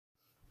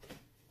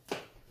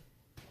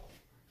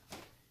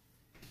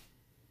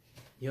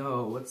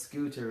Yo, what's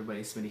good to everybody?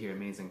 Smitty here,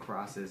 Amazing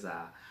Crosses.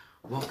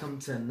 Welcome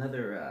to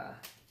another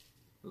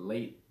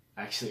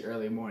actually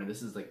early morning.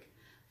 This is like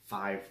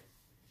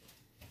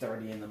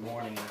 5:30 in the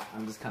morning.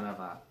 I'm just kind of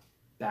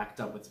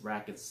backed up with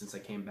rackets since I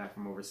came back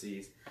from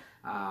overseas.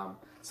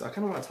 So I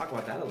kind of want to talk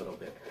about that a little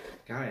bit.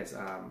 Guys,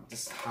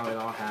 just how it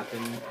all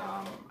happened.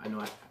 I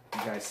know you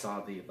guys saw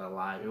the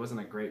live. It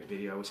wasn't a great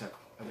video. I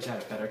wish I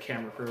had a better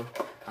camera crew.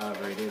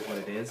 However, it is what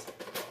it is.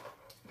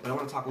 But I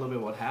want to talk a little bit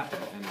about what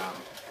happened. And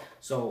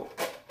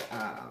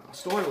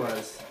story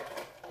was,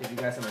 if you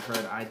guys haven't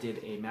heard, I did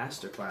a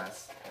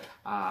masterclass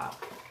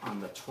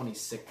on the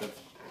 26th of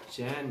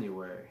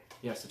January.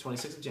 Yes, the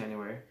 26th of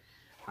January.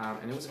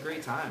 And it was a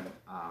great time.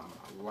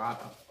 A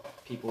lot of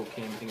people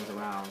came. I think it was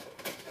around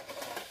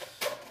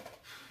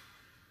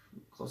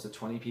close to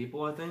 20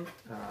 people, I think.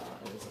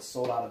 It was a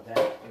sold-out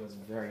event. It was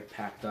very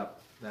packed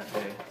up that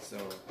day. So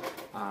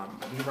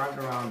we arrived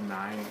around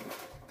 9.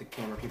 The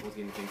camera people was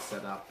getting things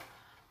set up.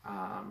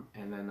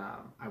 And then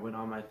I went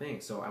on my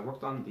thing. So I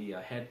worked on the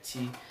head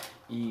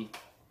TE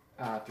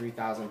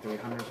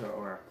 3300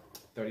 or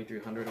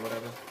 3300 or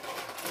whatever.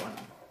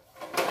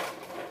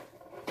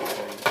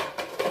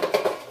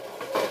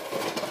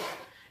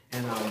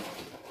 And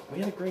we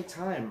had a great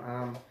time.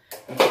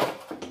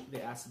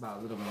 They asked about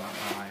a little bit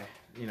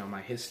about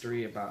my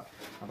history about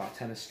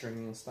tennis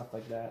stringing and stuff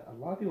like that. A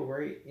lot of people were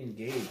very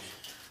engaged.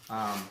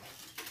 I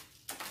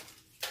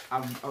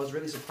was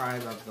really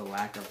surprised of the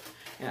lack of.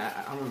 And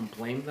I don't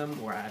blame them,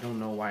 or I don't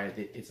know why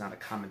it's not a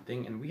common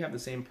thing. And we have the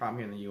same problem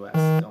here in the U.S.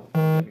 Don't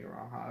get me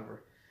wrong.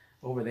 However,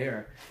 over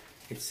there,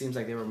 it seems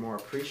like they were more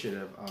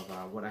appreciative of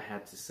what I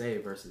had to say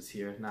versus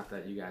here. Not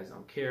that you guys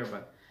don't care,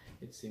 but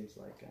it seems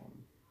like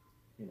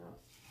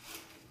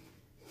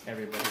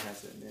everybody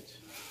has their niche.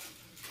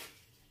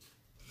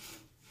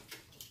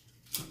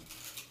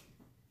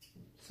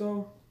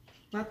 So,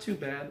 not too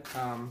bad.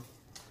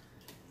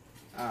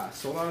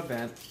 Sold out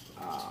event.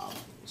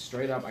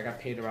 Straight up, I got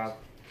paid around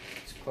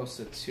close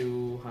to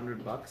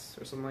 $200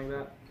 or something like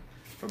that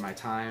for my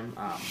time.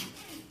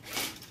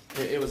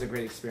 It was a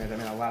great experience. I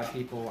mean, a lot of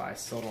people. I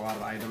sold a lot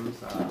of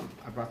items.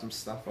 I brought some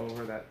stuff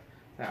over that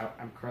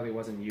I currently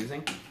wasn't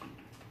using.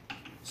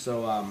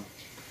 So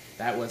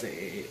that was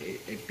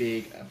a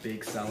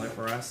big seller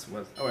for us.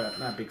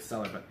 Not a big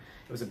seller, but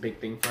it was a big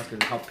thing for us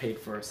because it helped pay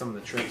for some of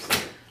the trips.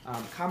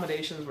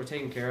 Accommodations were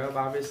taken care of,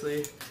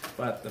 obviously,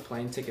 but the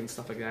plane ticket and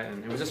stuff like that,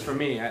 and it was just for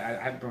me.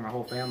 I had to bring my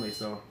whole family,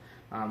 so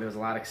there was a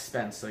lot of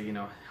expense. So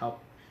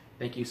help.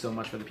 Thank you so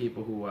much for the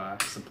people who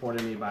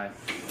supported me by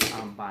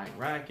buying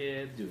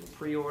rackets, doing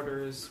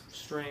pre-orders,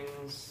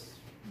 strings,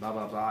 blah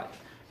blah blah,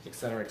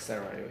 etc.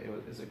 etc.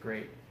 It was a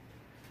great.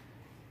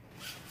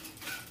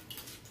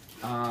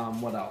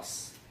 What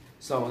else?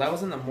 So that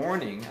was in the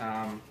morning.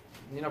 A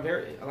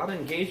lot of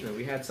engagement.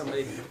 We had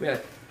somebody. We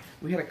had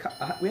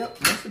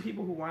most of the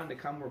people who wanted to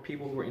come were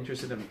people who were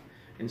interested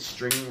in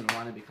stringing and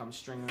wanted to become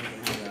stringers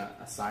and had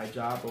a side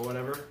job or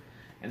whatever.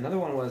 Another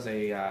one was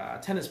a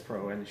tennis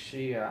pro, and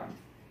she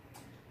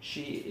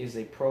is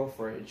a pro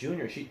for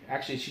junior. She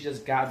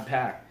just got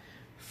back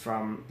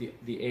from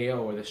the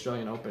AO or the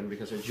Australian Open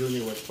because her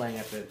junior was playing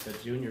at the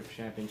junior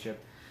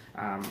championship.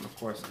 Of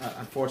course,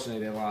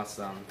 unfortunately, they lost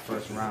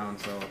first round,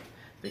 so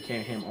they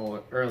came home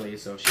early.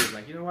 So she was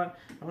like, you know what,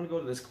 I want to go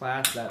to this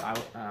class that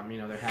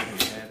they're having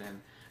ahead,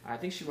 and I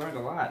think she learned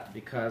a lot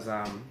because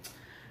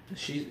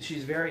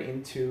she's very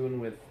in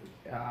tune with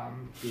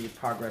the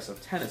progress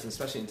of tennis,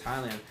 especially in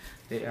Thailand.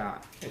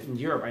 In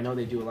Europe, I know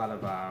they do a lot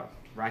of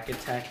racket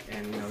tech,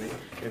 and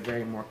they're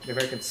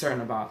very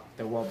concerned about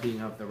the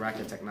well-being of the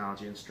racket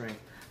technology and strength.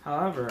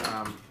 However,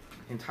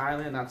 in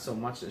Thailand, not so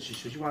much.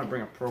 She want to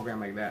bring a program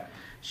like that.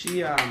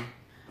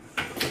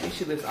 I think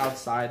she lives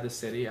outside the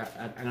city.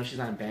 I know she's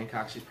not in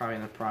Bangkok. She's probably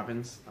in the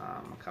province,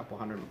 a couple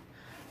hundred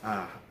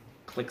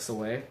clicks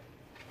away.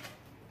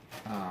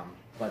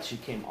 But she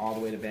came all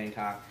the way to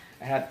Bangkok.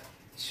 I had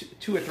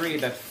two or three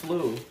that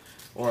flew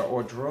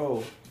or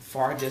drove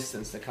far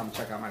distance to come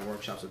check out my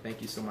workshop. So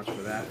thank you so much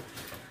for that.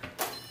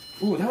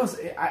 Ooh, that was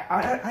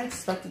I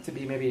expected to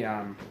be maybe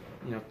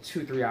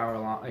 2-3 hour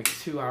long, like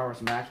 2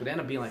 hours max, but it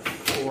ended up being like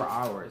 4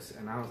 hours,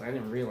 and I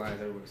didn't realize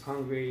I was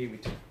hungry.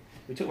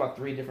 We took about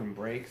 3 different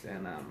breaks,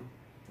 and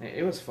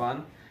it was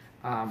fun.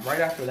 Right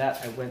after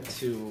that, I went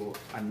to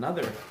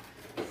another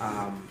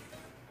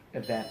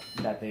event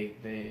that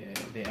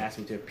they asked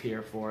me to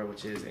appear for,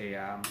 which is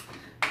a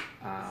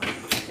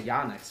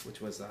YONEX,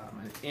 which was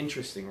an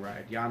interesting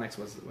ride. YONEX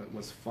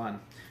was fun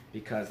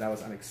because that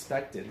was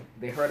unexpected.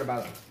 They heard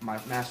about my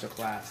master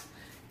class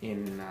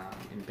in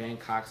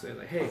Bangkok, so they're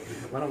like, hey,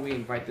 why don't we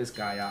invite this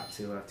guy out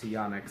to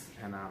YONEX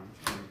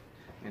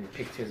and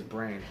picked his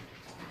brain.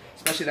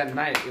 Especially that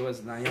night, it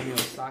was Naomi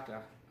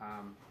Osaka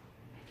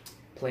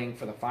playing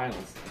for the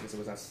finals. I guess it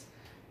was us.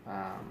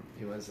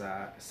 It was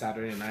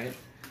Saturday night.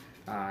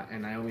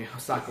 And Naomi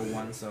Osaka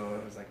won, so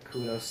it was like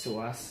kudos to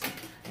us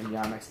and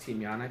YONEX,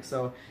 Team YONEX.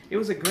 So it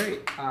was a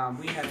great.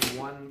 We had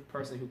one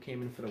person who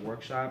came in for the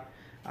workshop,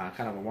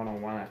 kind of a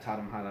one-on-one. I taught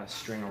him how to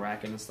string a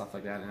racket and stuff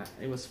like that, and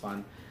it was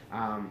fun.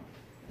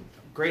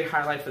 great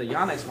highlight for the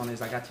YONEX one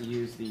is I got to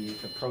use the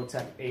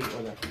ProTech 8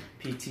 or the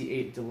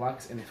PT8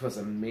 Deluxe, and it was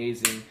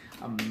amazing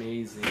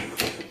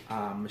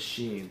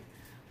machine.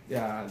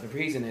 The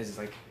reason is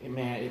like,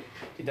 man,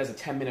 it does a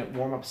 10-minute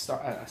warm-up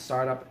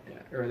startup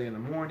early in the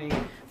morning,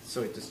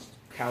 so it just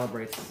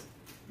calibrates.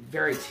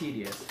 Very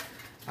tedious.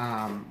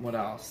 What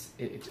else?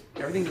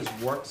 Everything just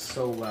works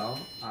so well.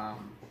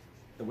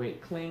 The way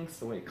it clinks,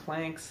 the way it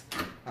clanks.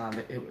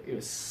 It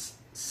was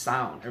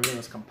sound. Everything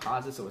was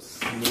composite, so it was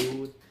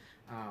smooth.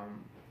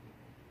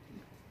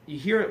 You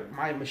hear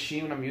my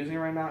machine when I'm using it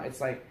right now. It's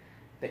like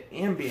the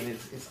ambient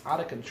is out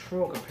of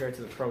control compared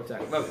to the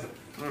ProTech. Look.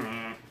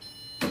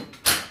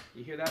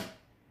 You hear that?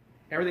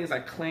 Everything's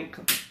like clink.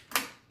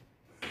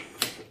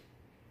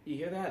 You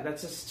hear that?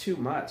 That's just too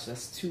much.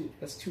 That's too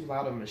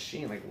loud of a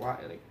machine. Like why?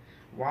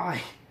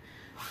 Why?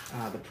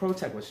 The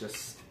ProTech was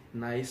just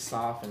nice,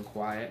 soft, and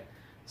quiet.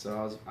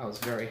 So I was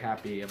very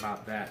happy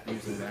about that,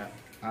 using that.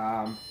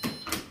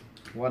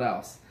 What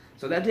else?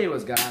 So that day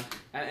was gone,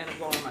 and I'm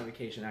going on my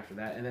vacation after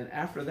that. And then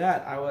after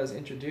that, I was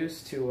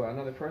introduced to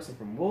another person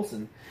from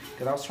Wilson,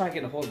 because I was trying to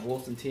get a hold of the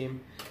Wilson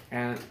team,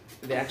 and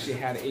they actually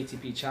had an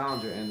ATP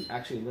Challenger, and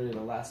actually literally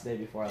the last day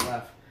before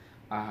I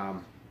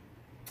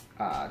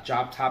left,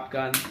 Job Top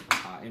Gun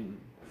in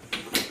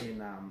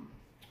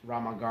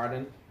Rama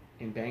Garden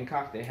in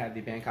Bangkok. They had the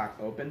Bangkok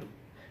Open,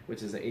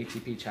 which is the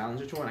ATP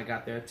Challenger Tour, and I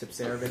got there.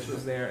 Tipsarevic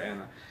was there,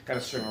 and got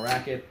to string a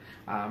racket.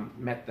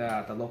 Met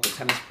the local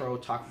tennis pro,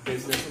 talked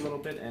business a little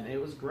bit, and it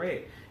was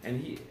great.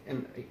 And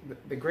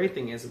the great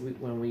thing is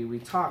when we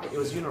talked, it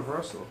was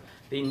universal.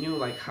 They knew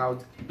like how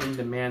in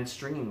demand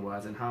stringing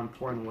was and how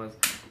important it was.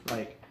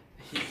 Like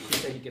he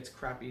said, he gets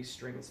crappy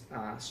string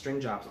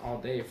jobs all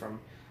day from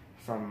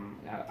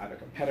either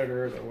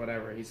competitors or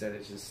whatever. He said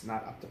it's just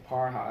not up to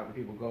par how other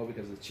people go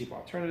because it's a cheap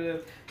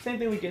alternative. Same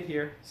thing we get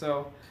here.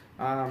 So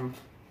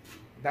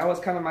that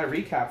was kind of my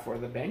recap for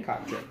the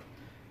Bangkok trip.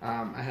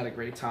 I had a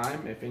great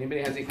time. If anybody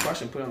has any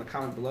question, put it in the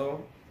comment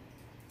below.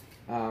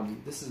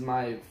 This is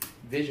my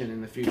vision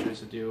in the future, is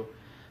to do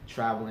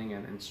traveling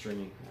and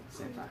stringing at the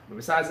same time. But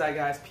besides that,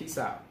 guys, peace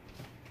out.